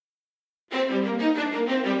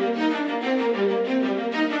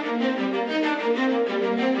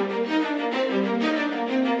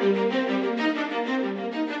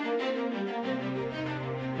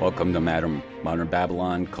Welcome to Modern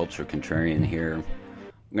Babylon, Culture Contrarian here.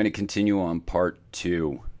 I'm going to continue on part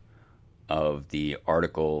 2 of the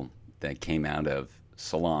article that came out of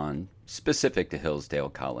Salon, specific to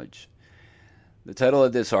Hillsdale College. The title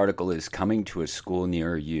of this article is Coming to a School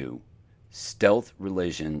Near You, Stealth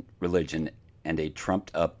Religion and a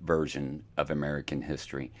Trumped-Up Version of American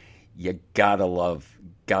History. You gotta love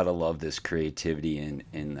this creativity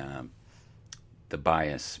in the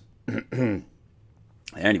bias.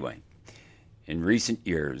 Anyway, in recent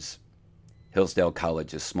years, Hillsdale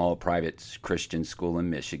College, a small private Christian school in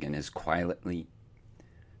Michigan, has quietly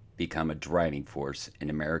become a driving force in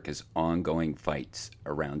America's ongoing fights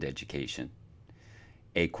around education.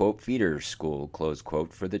 A, quote, feeder school, close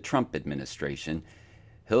quote, for the Trump administration,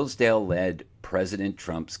 Hillsdale led President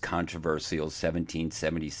Trump's controversial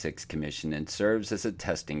 1776 commission and serves as a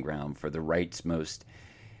testing ground for the right's most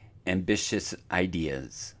ambitious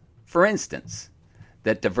ideas. For instance,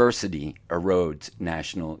 that diversity erodes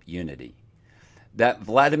national unity, that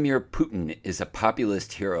Vladimir Putin is a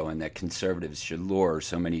populist hero, and that conservatives should lure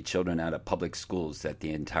so many children out of public schools that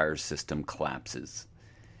the entire system collapses.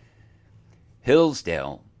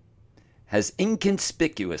 Hillsdale has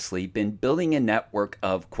inconspicuously been building a network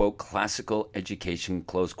of, quote, classical education,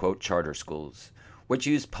 close quote, charter schools, which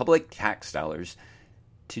use public tax dollars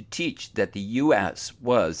to teach that the U.S.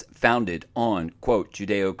 was founded on, quote,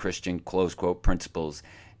 Judeo-Christian, close quote, principles,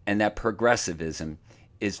 and that progressivism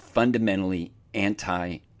is fundamentally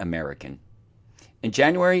anti-American. In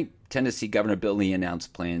January, Tennessee Governor Bill Lee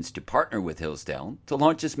announced plans to partner with Hillsdale to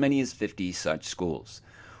launch as many as 50 such schools,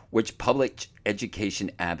 which public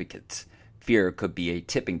education advocates fear could be a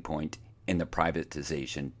tipping point in the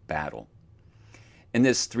privatization battle. In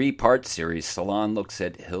this 3-part series, Salon looks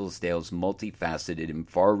at Hillsdale's multifaceted and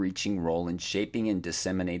far-reaching role in shaping and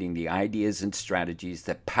disseminating the ideas and strategies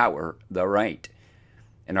that power the right.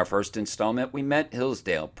 In our first installment, we met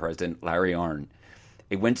Hillsdale President Larry Arnn,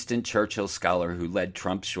 a Winston Churchill scholar who led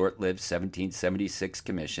Trump's short-lived 1776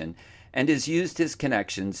 commission and has used his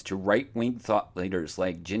connections to right-wing thought leaders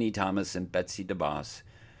like Ginny Thomas and Betsy DeVos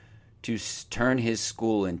to turn his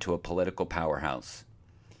school into a political powerhouse.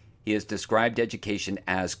 He has described education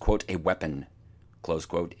as, quote, a weapon, close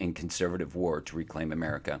quote, in conservative war to reclaim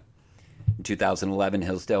America. In 2011,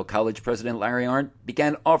 Hillsdale College President Larry Arnn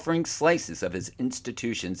began offering slices of his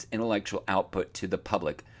institution's intellectual output to the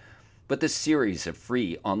public with a series of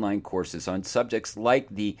free online courses on subjects like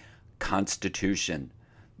the Constitution,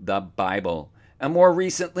 the Bible, and more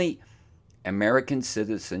recently, American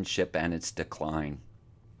citizenship and its decline.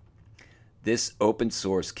 This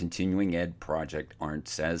open-source continuing ed project, Arndt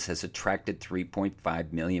says, has attracted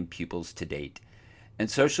 3.5 million pupils to date, and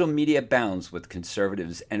social media abounds with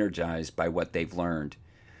conservatives energized by what they've learned.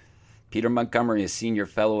 Peter Montgomery, a senior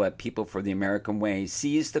fellow at People for the American Way,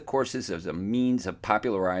 sees the courses as a means of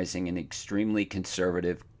popularizing an extremely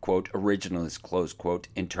conservative, quote, originalist, close quote,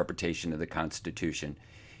 interpretation of the Constitution,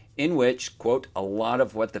 in which, quote, a lot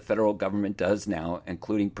of what the federal government does now,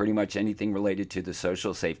 including pretty much anything related to the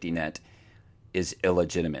social safety net, is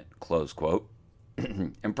illegitimate, close quote.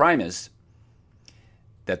 In Primus,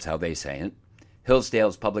 that's how they say it,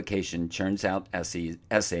 Hillsdale's publication churns out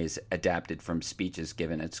essays adapted from speeches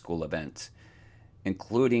given at school events,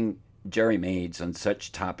 including Jerry Maids on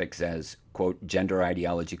such topics as, quote, gender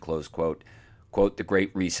ideology, close quote, the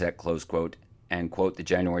Great Reset, close quote, and, quote, the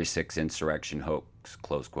January 6th insurrection hoax,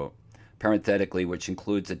 close quote, parenthetically, which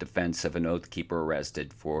includes a defense of an Oath Keeper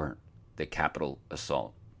arrested for the Capitol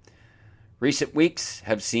assault. Recent weeks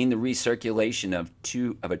have seen the recirculation of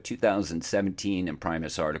a 2017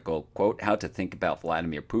 Imprimis article, quote, How to Think About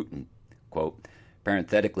Vladimir Putin, quote,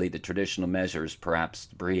 parenthetically, the traditional measures, perhaps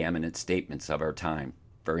the preeminent statements of our time.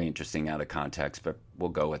 Very interesting out of context, but we'll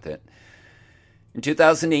go with it. In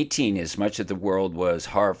 2018, as much of the world was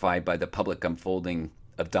horrified by the public unfolding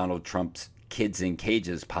of Donald Trump's kids in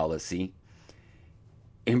cages policy,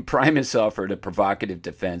 Imprimis offered a provocative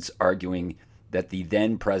defense, arguing that the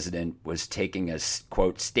then president was taking a,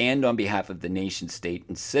 quote, stand on behalf of the nation state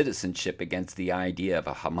and citizenship against the idea of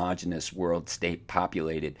a homogeneous world state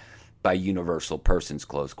populated by universal persons,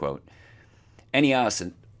 close quote. Any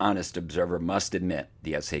honest observer must admit,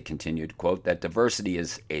 the essay continued, quote, that diversity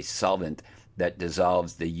is a solvent that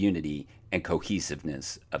dissolves the unity and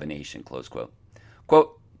cohesiveness of a nation, close quote.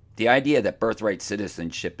 Quote, the idea that birthright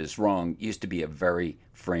citizenship is wrong used to be a very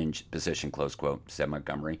fringe position, close quote, said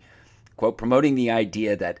Montgomery. Quote, promoting the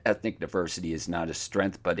idea that ethnic diversity is not a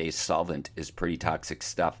strength but a solvent is pretty toxic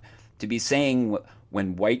stuff to be saying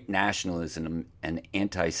when white nationalism and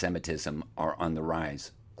anti-Semitism are on the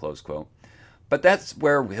rise, close quote. But that's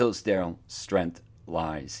where Hillsdale's strength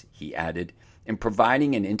lies, he added, and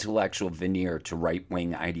providing an intellectual veneer to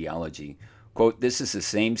right-wing ideology. Quote, this is the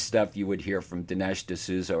same stuff you would hear from Dinesh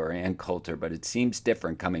D'Souza or Ann Coulter, but it seems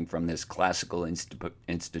different coming from this classical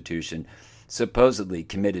institution supposedly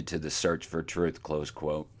committed to the search for truth, close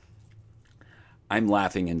quote. I'm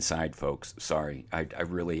laughing inside, folks. Sorry, I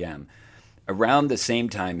really am. Around the same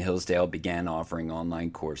time Hillsdale began offering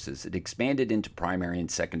online courses, it expanded into primary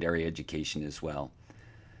and secondary education as well.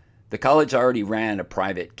 The college already ran a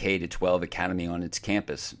private K-12 academy on its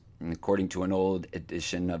campus. And according to an old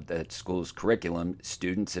edition of the school's curriculum,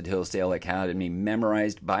 students at Hillsdale Academy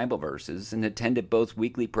memorized Bible verses and attended both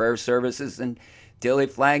weekly prayer services and daily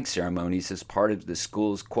flag ceremonies as part of the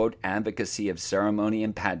school's, quote, advocacy of ceremony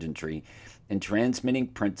and pageantry, and transmitting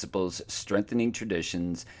principles, strengthening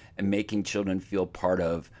traditions, and making children feel part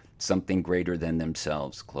of something greater than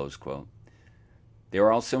themselves, close quote. They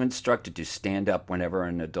were also instructed to stand up whenever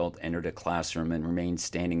an adult entered a classroom and remain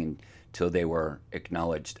standing until they were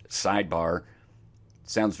acknowledged. Sidebar,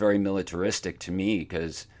 sounds very militaristic to me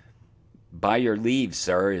because by your leave,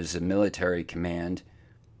 sir, is a military command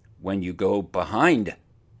when you go behind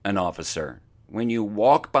an officer. When you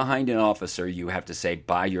walk behind an officer, you have to say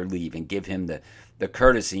by your leave and give him the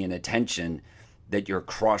courtesy and attention that you're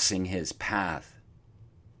crossing his path.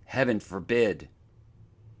 Heaven forbid.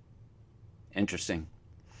 Interesting.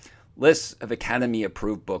 Lists of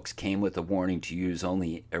Academy-approved books came with a warning to use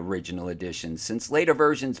only original editions, since later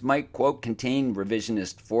versions might, quote, contain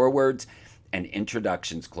revisionist forewords and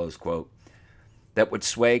introductions, close quote, that would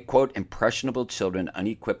sway, quote, impressionable children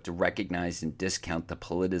unequipped to recognize and discount the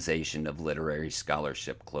politicization of literary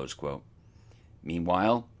scholarship, close quote.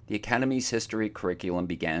 Meanwhile, the Academy's history curriculum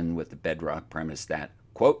began with the bedrock premise that,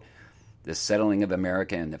 quote, the settling of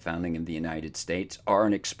America and the founding of the United States are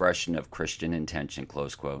an expression of Christian intention,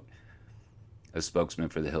 close quote. A spokesman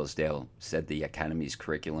for the Hillsdale said the Academy's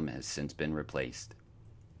curriculum has since been replaced.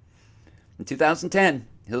 In 2010,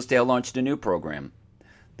 Hillsdale launched a new program,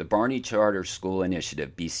 the Barney Charter School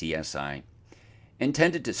Initiative, BCSI,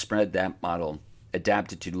 intended to spread that model,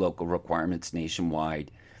 adapted to local requirements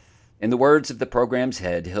nationwide. In the words of the program's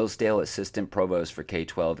head, Hillsdale Assistant Provost for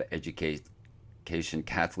K-12 Education,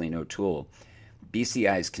 Kathleen O'Toole,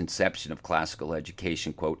 BCI's conception of classical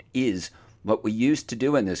education, quote, is what we used to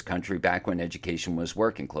do in this country back when education was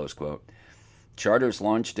working, close quote. Charters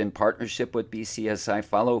launched in partnership with BCSI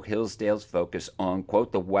follow Hillsdale's focus on,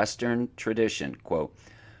 quote, the Western tradition, quote,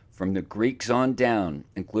 from the Greeks on down,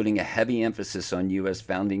 including a heavy emphasis on U.S.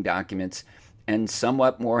 founding documents and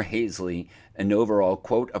somewhat more hazily, an overall,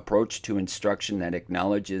 quote, approach to instruction that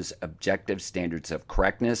acknowledges objective standards of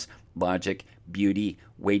correctness, logic, beauty,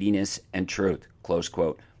 weightiness, and truth, close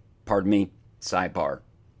quote. Pardon me, sidebar.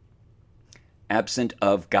 Absent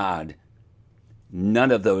of God,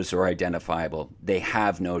 none of those are identifiable. They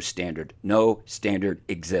have no standard. No standard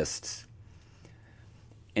exists.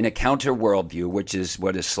 In a counter worldview, which is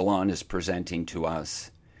what a salon is presenting to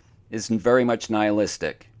us, is very much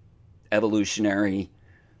nihilistic, evolutionary,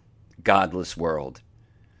 godless world.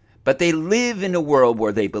 But they live in a world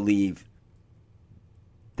where they believe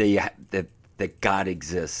that God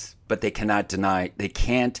exists, but they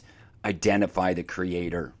can't identify the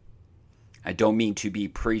Creator. I don't mean to be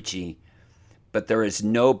preachy, but there is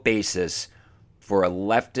no basis for a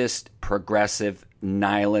leftist, progressive,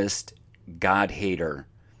 nihilist, God-hater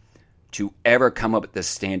to ever come up with the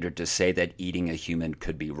standard to say that eating a human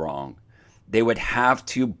could be wrong. They would have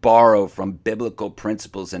to borrow from biblical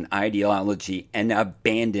principles and ideology and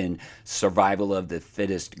abandon survival of the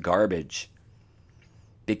fittest garbage.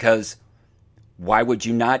 Because why would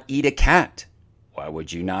you not eat a cat? Why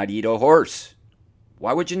would you not eat a horse?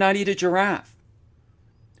 Why would you not eat a giraffe?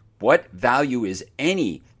 What value is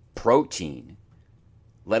any protein,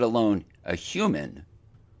 let alone a human,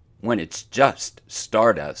 when it's just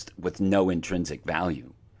stardust with no intrinsic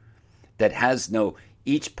value? That has no,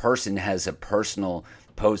 each person has a personal,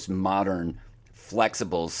 postmodern,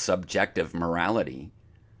 flexible, subjective morality.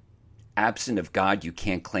 Absent of God, you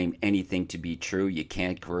can't claim anything to be true. You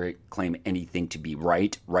can't claim anything to be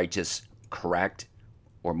right, righteous, correct,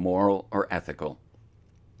 or moral, or ethical.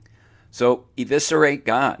 So eviscerate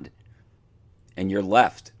God, and you're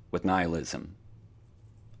left with nihilism.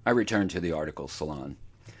 I return to the article, Salon.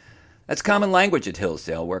 That's common language at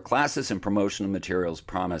Hillsdale, where classes and promotional materials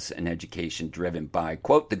promise an education driven by,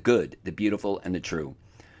 quote, the good, the beautiful, and the true.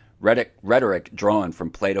 Rhetoric drawn from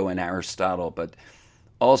Plato and Aristotle, but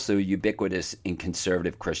also ubiquitous in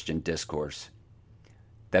conservative Christian discourse.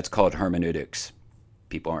 That's called hermeneutics.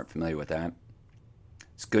 People aren't familiar with that.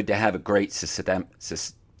 It's good to have a great systematic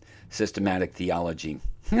theology.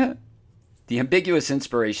 The ambiguous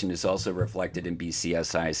inspiration is also reflected in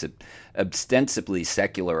BCSI's ostensibly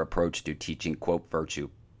secular approach to teaching, quote, virtue.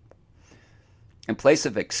 In place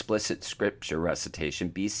of explicit scripture recitation,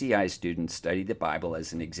 BCI students study the Bible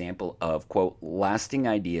as an example of, quote, lasting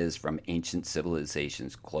ideas from ancient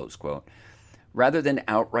civilizations, close quote. Rather than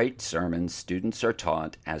outright sermons, students are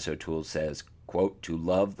taught, as O'Toole says, quote, to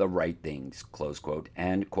love the right things, close quote,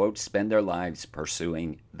 and, quote, spend their lives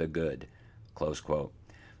pursuing the good, close quote.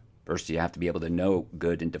 First, you have to be able to know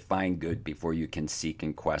good and define good before you can seek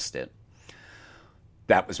and quest it.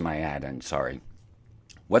 That was my ad, I'm sorry.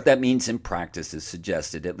 What that means in practice is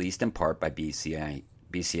suggested, at least in part, by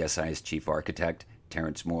BCSI's chief architect,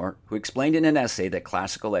 Terrence Moore, who explained in an essay that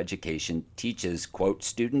classical education teaches, quote,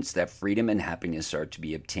 students that freedom and happiness are to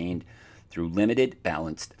be obtained through limited,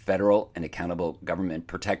 balanced, federal, and accountable government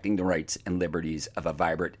protecting the rights and liberties of a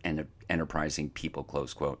vibrant and enterprising people,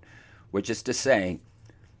 close quote, which is to say,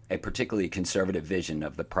 a particularly conservative vision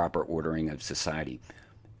of the proper ordering of society.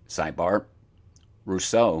 Sidebar,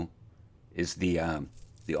 Rousseau is the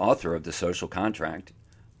author of The Social Contract.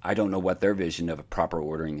 I don't know what their vision of a proper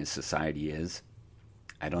ordering of society is.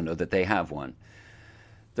 I don't know that they have one.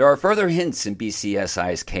 There are further hints in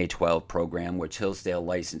BCSI's K-12 program, which Hillsdale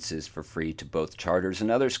licenses for free to both charters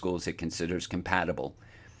and other schools it considers compatible.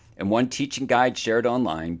 In one teaching guide shared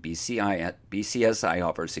online, BCSI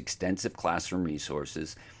offers extensive classroom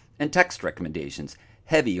resources and text recommendations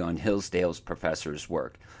heavy on Hillsdale's professors'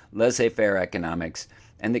 work, laissez-faire economics,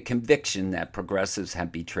 and the conviction that progressives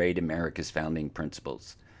have betrayed America's founding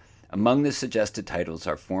principles. Among the suggested titles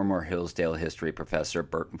are former Hillsdale history professor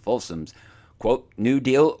Burton Folsom's, quote, New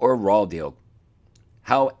Deal or Raw Deal?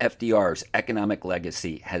 How FDR's economic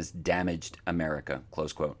legacy has damaged America,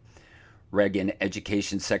 close quote. Reagan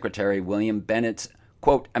Education Secretary William Bennett's,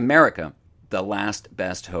 quote, America, the Last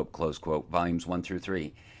Best Hope, close quote, volumes 1 through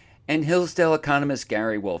 3. And Hillsdale economist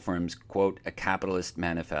Gary Wolfram's, quote, A Capitalist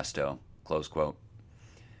Manifesto, close quote.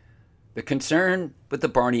 The concern with the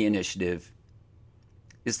Barney Initiative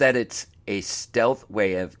is that it's a stealth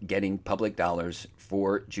way of getting public dollars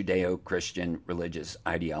for Judeo-Christian religious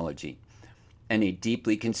ideology and a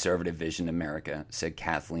deeply conservative vision of America, said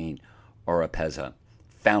Kathleen Oropeza,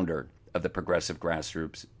 founder of the progressive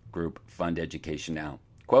grassroots group Fund Education Now.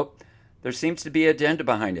 Quote, there seems to be an agenda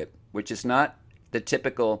behind it, which is not the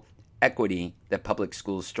typical equity that public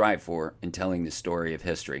schools strive for in telling the story of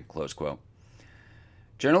history, close quote.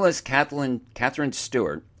 Journalist Catherine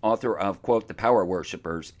Stewart, author of, quote, The Power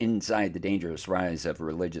Worshippers Inside the Dangerous Rise of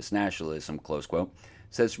Religious Nationalism, close quote,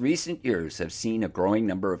 says recent years have seen a growing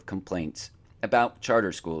number of complaints about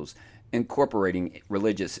charter schools incorporating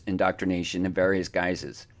religious indoctrination in various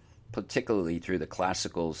guises, particularly through the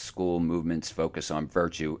classical school movement's focus on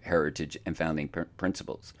virtue, heritage, and founding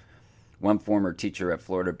principles. One former teacher at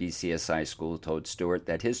Florida BCSI school told Stewart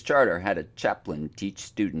that his charter had a chaplain teach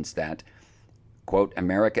students that, quote,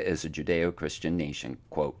 America is a Judeo-Christian nation,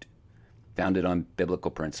 quote, founded on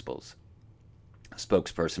biblical principles. A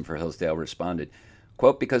spokesperson for Hillsdale responded,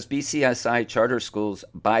 quote, because BCSI charter schools,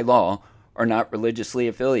 by law, are not religiously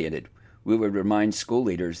affiliated. We would remind school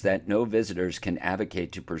leaders that no visitors can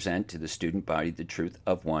advocate to present to the student body the truth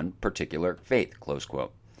of one particular faith, close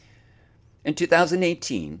quote. In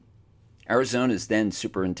 2018, Arizona's then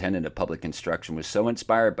superintendent of public instruction was so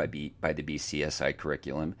inspired by the BCSI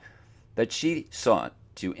curriculum that she sought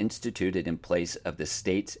to institute it in place of the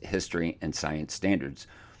state's history and science standards,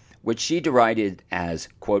 which she derided as,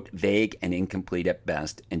 quote, vague and incomplete at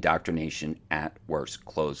best, indoctrination at worst,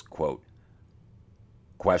 close quote.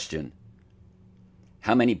 Question: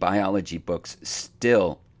 how many biology books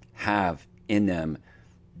still have in them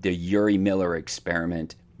the Urey Miller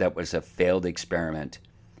experiment that was a failed experiment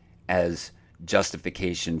as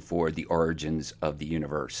justification for the origins of the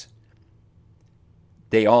universe?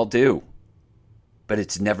 They all do, but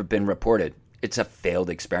it's never been reported. It's a failed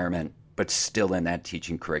experiment, but still in that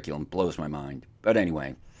teaching curriculum. Blows my mind. But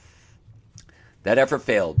anyway, that effort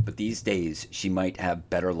failed, but these days she might have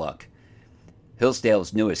better luck.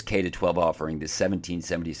 Hillsdale's newest K-12 offering, the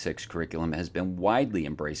 1776 curriculum, has been widely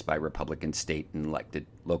embraced by Republican state and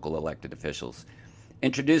local elected officials.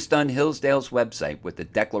 Introduced on Hillsdale's website with the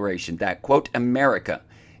declaration that, quote, America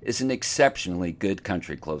is an exceptionally good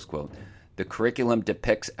country, close quote, the curriculum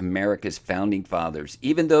depicts America's founding fathers,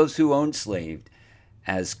 even those who owned slaves,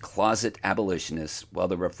 as closet abolitionists, while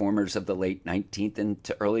the reformers of the late 19th and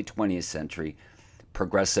to early 20th century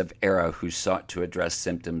progressive era who sought to address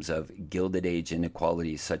symptoms of Gilded Age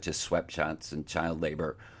inequalities such as sweatshops and child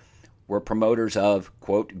labor were promoters of,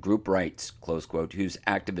 quote, group rights, close quote, whose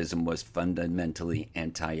activism was fundamentally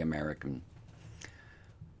anti-American.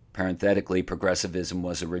 Parenthetically, progressivism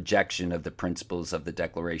was a rejection of the principles of the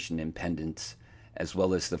Declaration of Independence, as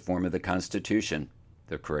well as the form of the Constitution,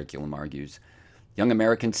 the curriculum argues. Young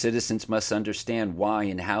American citizens must understand why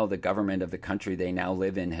and how the government of the country they now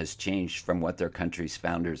live in has changed from what their country's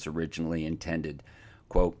founders originally intended.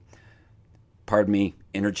 Quote, pardon me,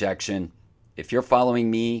 interjection. If you're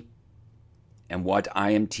following me and what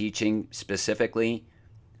I am teaching specifically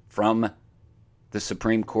from the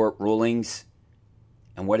Supreme Court rulings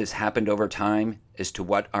and what has happened over time as to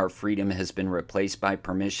what our freedom has been replaced by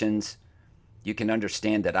permissions, you can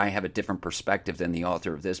understand that I have a different perspective than the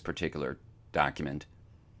author of this particular document.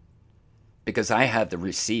 Because I have the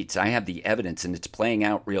receipts, I have the evidence, and it's playing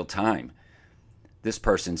out real time. This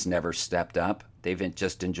person's never stepped up. They've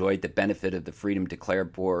just enjoyed the benefit of the freedom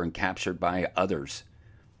declared for and captured by others.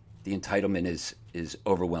 The entitlement is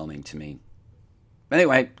overwhelming to me.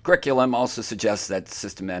 Anyway, curriculum also suggests that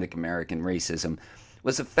systematic American racism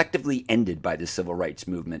was effectively ended by the civil rights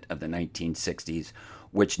movement of the 1960s,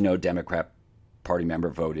 which no Democrat Party member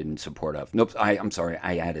voted in support of. Nope, I'm sorry,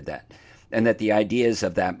 I added that. And that the ideas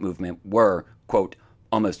of that movement were, quote,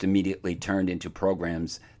 almost immediately turned into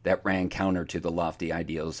programs that ran counter to the lofty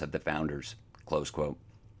ideals of the founders, close quote.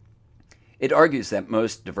 It argues that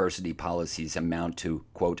most diversity policies amount to,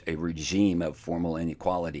 quote, a regime of formal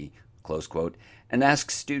inequality, close quote, and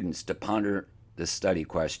asks students to ponder the study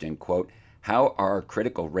question, quote, how are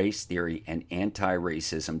critical race theory and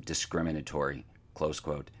anti-racism discriminatory, close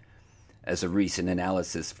quote. As a recent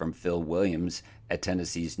analysis from Phil Williams at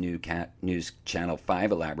Tennessee's News Channel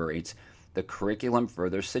 5 elaborates, the curriculum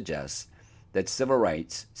further suggests that civil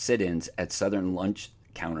rights sit-ins at Southern lunch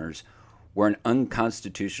counters were an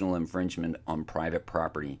unconstitutional infringement on private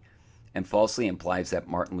property, and falsely implies that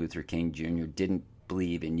Martin Luther King Jr. didn't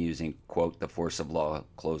believe in using, quote, the force of law,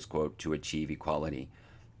 close quote, to achieve equality,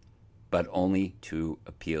 but only to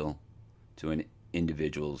appeal to an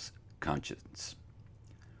individual's conscience.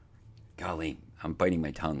 Golly, I'm biting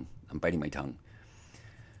my tongue.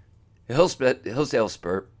 The Hillsdale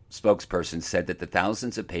spokesperson said that the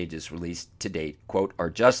thousands of pages released to date, quote, are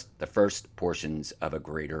just the first portions of a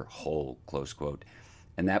greater whole, close quote,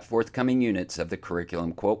 and that forthcoming units of the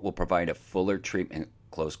curriculum, quote, will provide a fuller treatment,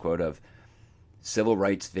 close quote, of civil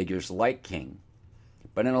rights figures like King.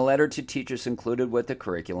 But in a letter to teachers included with the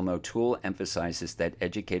curriculum, O'Toole emphasizes that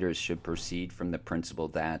educators should proceed from the principle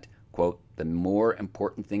that, quote, the more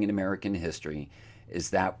important thing in American history is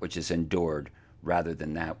that which is endured rather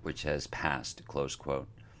than that which has passed, close quote.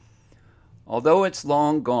 Although it's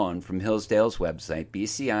long gone from Hillsdale's website,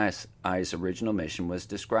 BCI's original mission was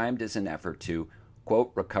described as an effort to,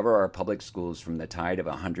 quote, recover our public schools from the tide of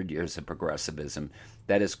 100 years of progressivism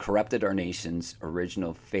that has corrupted our nation's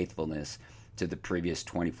original faithfulness to the previous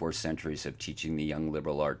 24 centuries of teaching the young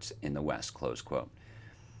liberal arts in the West, close quote.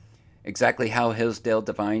 Exactly how Hillsdale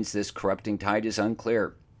defines this corrupting tide is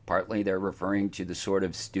unclear. Partly they're referring to the sort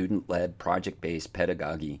of student-led, project-based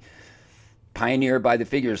pedagogy pioneered by the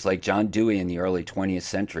figures like John Dewey in the early 20th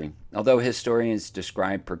century, although historians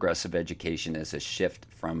describe progressive education as a shift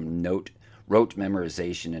from rote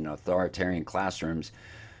memorization in authoritarian classrooms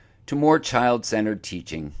to more child-centered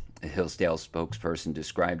teaching. A Hillsdale spokesperson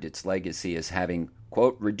described its legacy as having,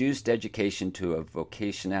 quote, reduced education to a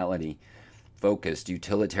vocationality-focused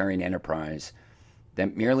utilitarian enterprise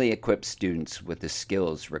that merely equips students with the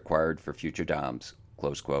skills required for future jobs,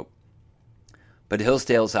 close quote. But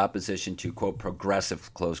Hillsdale's opposition to, quote,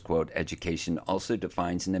 progressive, close quote, education also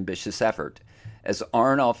defines an ambitious effort, as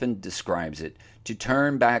Arnn often describes it, to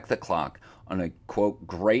turn back the clock on a, quote,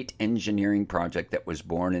 great engineering project that was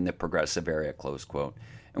born in the progressive era, close quote,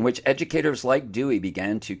 in which educators like Dewey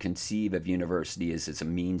began to conceive of university as a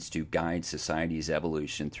means to guide society's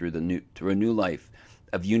evolution through a new life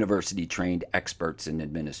of university-trained experts and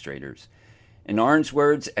administrators. In Arnn's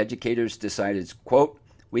words, educators decided, quote,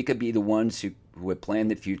 we could be the ones who would plan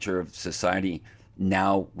the future of society.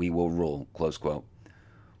 Now we will rule, close quote.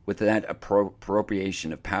 With that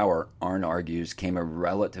appropriation of power, Arnn argues, came a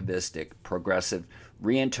relativistic, progressive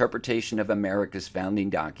reinterpretation of America's founding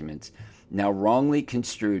documents, now wrongly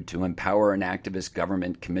construed to empower an activist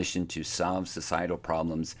government commissioned to solve societal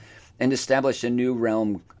problems and establish a new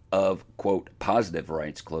realm of, quote, positive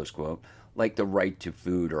rights, close quote, like the right to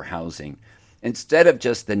food or housing, instead of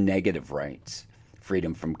just the negative rights,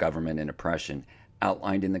 freedom from government and oppression,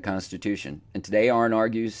 outlined in the Constitution. And today, Arnn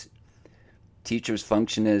argues, teachers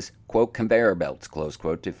function as, quote, conveyor belts, close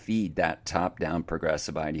quote, to feed that top-down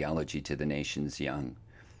progressive ideology to the nation's young.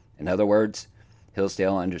 In other words,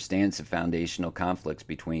 Hillsdale understands the foundational conflicts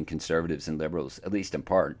between conservatives and liberals, at least in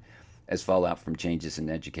part, as fallout from changes in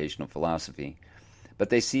educational philosophy. But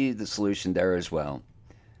they see the solution there as well.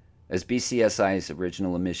 As BCSI's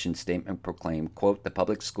original mission statement proclaimed, quote, the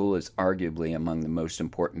public school is arguably among the most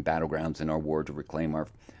important battlegrounds in our war to reclaim our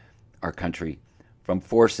country from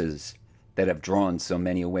forces that have drawn so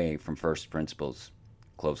many away from first principles,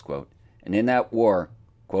 close quote. And in that war,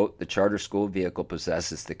 quote, the charter school vehicle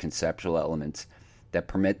possesses the conceptual elements that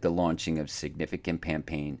permit the launching of significant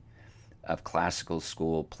campaign of classical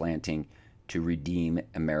school planting to redeem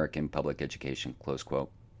American public education, close quote.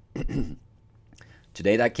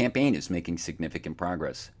 Today, that campaign is making significant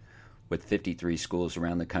progress, with 53 schools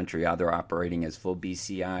around the country either operating as full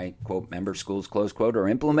BCI, quote, member schools, close quote, or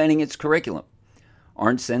implementing its curriculum.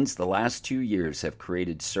 Arnsen's the last 2 years have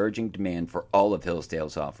created surging demand for all of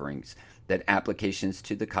Hillsdale's offerings, that applications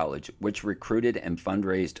to the college, which recruited and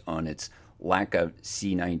fundraised on its lack of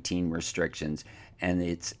C-19 restrictions and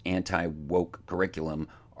its anti-woke curriculum,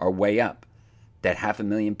 are way up, that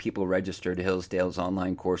 500,000 people registered Hillsdale's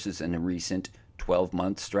online courses in a recent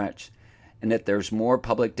 12-month stretch, and that there's more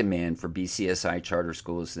public demand for BCSI charter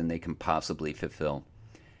schools than they can possibly fulfill.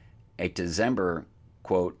 A December,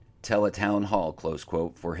 quote, teletown hall, close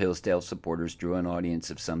quote, for Hillsdale supporters drew an audience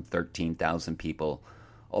of some 13,000 people,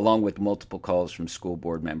 along with multiple calls from school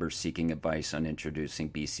board members seeking advice on introducing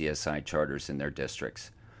BCSI charters in their districts.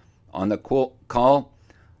 On the call,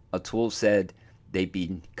 Atul said they'd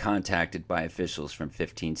been contacted by officials from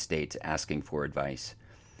 15 states asking for advice.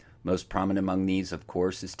 Most prominent among these, of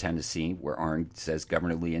course, is Tennessee, where Arn says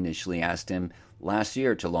Governor Lee initially asked him last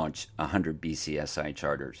year to launch 100 BCSI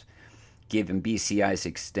charters. Given BCI's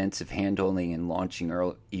extensive handholding in launching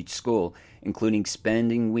each school, including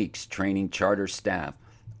spending weeks training charter staff,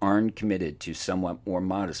 Arn committed to somewhat more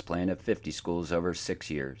modest plan of 50 schools over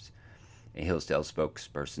 6 years. A Hillsdale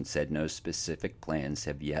spokesperson said no specific plans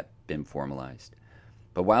have yet been formalized.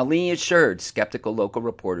 But while Lee assured skeptical local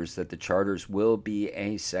reporters that the charters will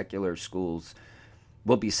be secular schools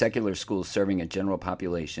serving a general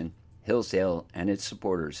population, Hillsdale and its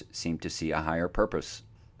supporters seem to see a higher purpose.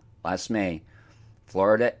 Last May,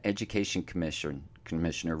 Florida Education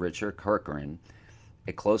Commissioner Richard Corcoran,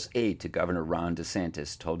 a close aide to Governor Ron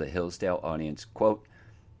DeSantis, told a Hillsdale audience, quote,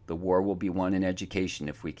 the war will be won in education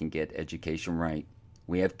if we can get education right.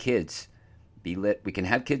 We can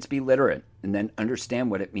have kids be literate and then understand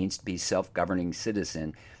what it means to be a self-governing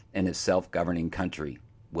citizen in a self-governing country.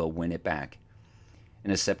 We'll win it back. In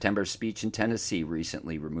a September speech in Tennessee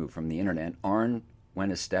recently removed from the internet, Arn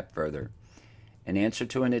went a step further. In answer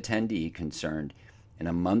to an attendee concerned, in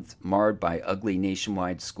a month marred by ugly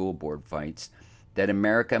nationwide school board fights, that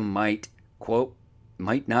America might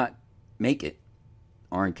not make it,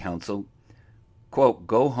 Arn counseled, quote,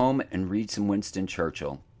 go home and read some Winston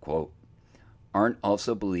Churchill, quote. Arndt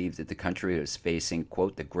also believed that the country was facing,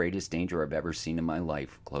 quote, the greatest danger I've ever seen in my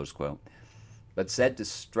life, close quote, but said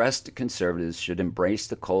distressed conservatives should embrace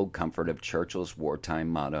the cold comfort of Churchill's wartime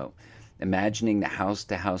motto, imagining the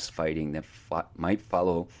house-to-house fighting that might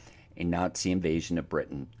follow a Nazi invasion of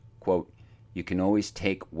Britain. Quote, you can always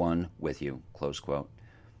take one with you, close quote.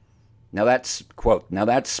 Now that's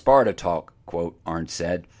Sparta talk, quote, Arndt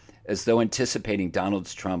said, as though anticipating Donald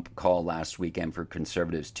Trump's call last weekend for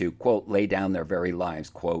conservatives to, quote, lay down their very lives,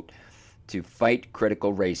 quote, to fight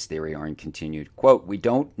critical race theory, Arndt continued. Quote, we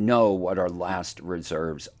don't know what our last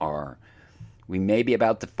reserves are. We may be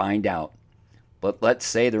about to find out, but let's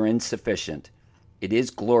say they're insufficient. It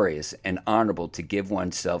is glorious and honorable to give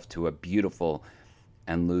oneself to a beautiful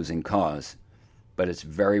and losing cause, but it's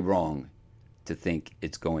very wrong to think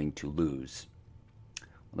it's going to lose.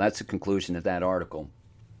 Well, that's the conclusion of that article.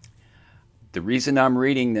 The reason I'm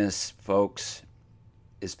reading this, folks,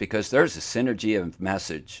 is because there's a synergy of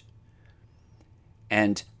message.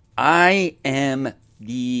 And I am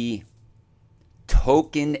the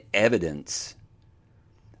token evidence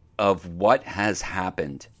of what has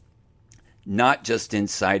happened, not just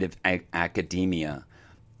inside of academia,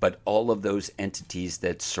 but all of those entities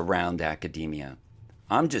that surround academia.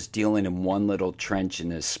 I'm just dealing in one little trench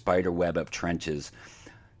in a spider web of trenches.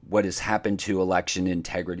 What has happened to election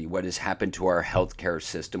integrity, what has happened to our healthcare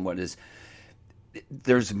system,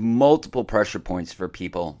 there's multiple pressure points for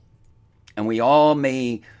people, and we all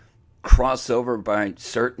may cross over by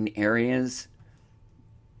certain areas,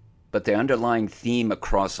 but the underlying theme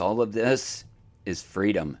across all of this is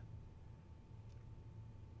freedom.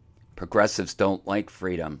 Progressives don't like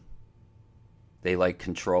freedom. They like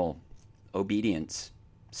control, obedience,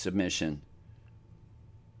 submission.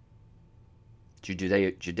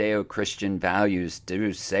 Judeo-Christian values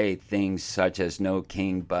do say things such as no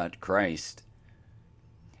king but Christ,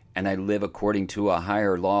 and I live according to a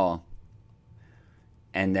higher law,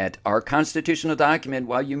 and that our constitutional document,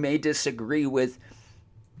 while you may disagree with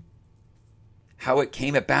how it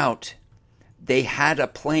came about. They had a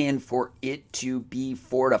plan for it to be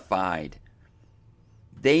fortified.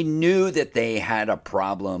 They knew that they had a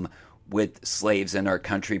problem with slaves in our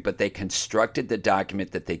country, but they constructed the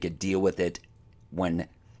document that they could deal with it when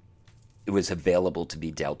it was available to be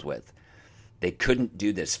dealt with. They couldn't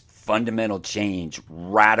do this fundamental change,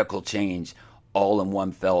 radical change, all in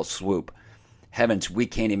one fell swoop. Heavens, we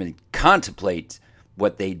can't even contemplate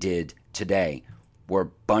what they did today. We're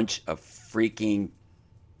a bunch of freaking...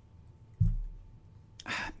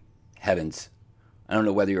 Heavens. I don't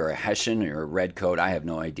know whether you're a Hessian or a redcoat. I have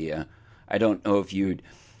no idea. I don't know if you'd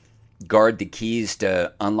guard the keys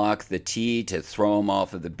to unlock the T to throw them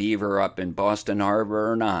off of the Beaver up in Boston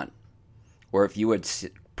Harbor or not. Or if you would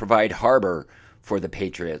provide harbor for the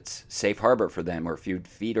Patriots, safe harbor for them, or if you'd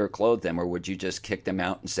feed or clothe them, or would you just kick them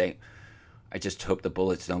out and say, I just hope the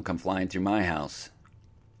bullets don't come flying through my house?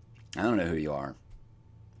 I don't know who you are.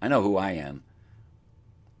 I know who I am.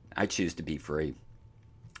 I choose to be free.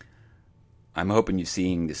 I'm hoping you're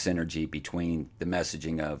seeing the synergy between the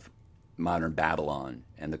messaging of modern Babylon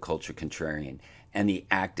and the culture contrarian and the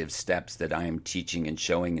active steps that I am teaching and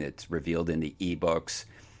showing that's revealed in the ebooks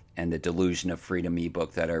and the Delusion of Freedom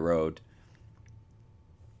ebook that I wrote.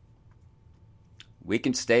 We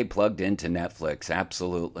can stay plugged into Netflix,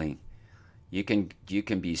 absolutely. You can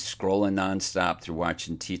be scrolling nonstop through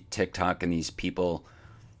watching TikTok and these people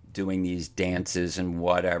doing these dances and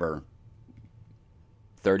whatever.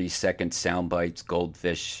 30-second sound bites,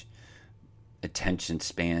 goldfish, attention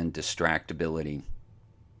span, distractibility.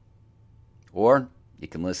 Or you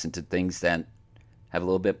can listen to things that have a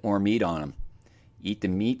little bit more meat on them. Eat the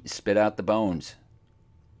meat, spit out the bones.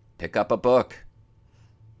 Pick up a book.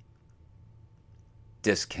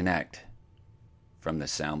 Disconnect from the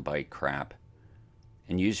soundbite crap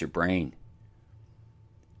and use your brain.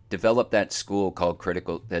 Develop that skill called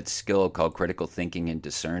critical thinking and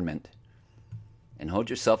discernment. And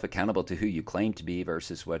hold yourself accountable to who you claim to be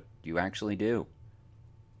versus what you actually do.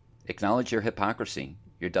 Acknowledge your hypocrisy,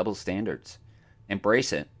 your double standards.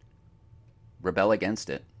 Embrace it. Rebel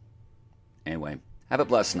against it. Anyway, have a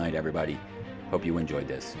blessed night, everybody. Hope you enjoyed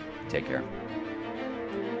this. Take care.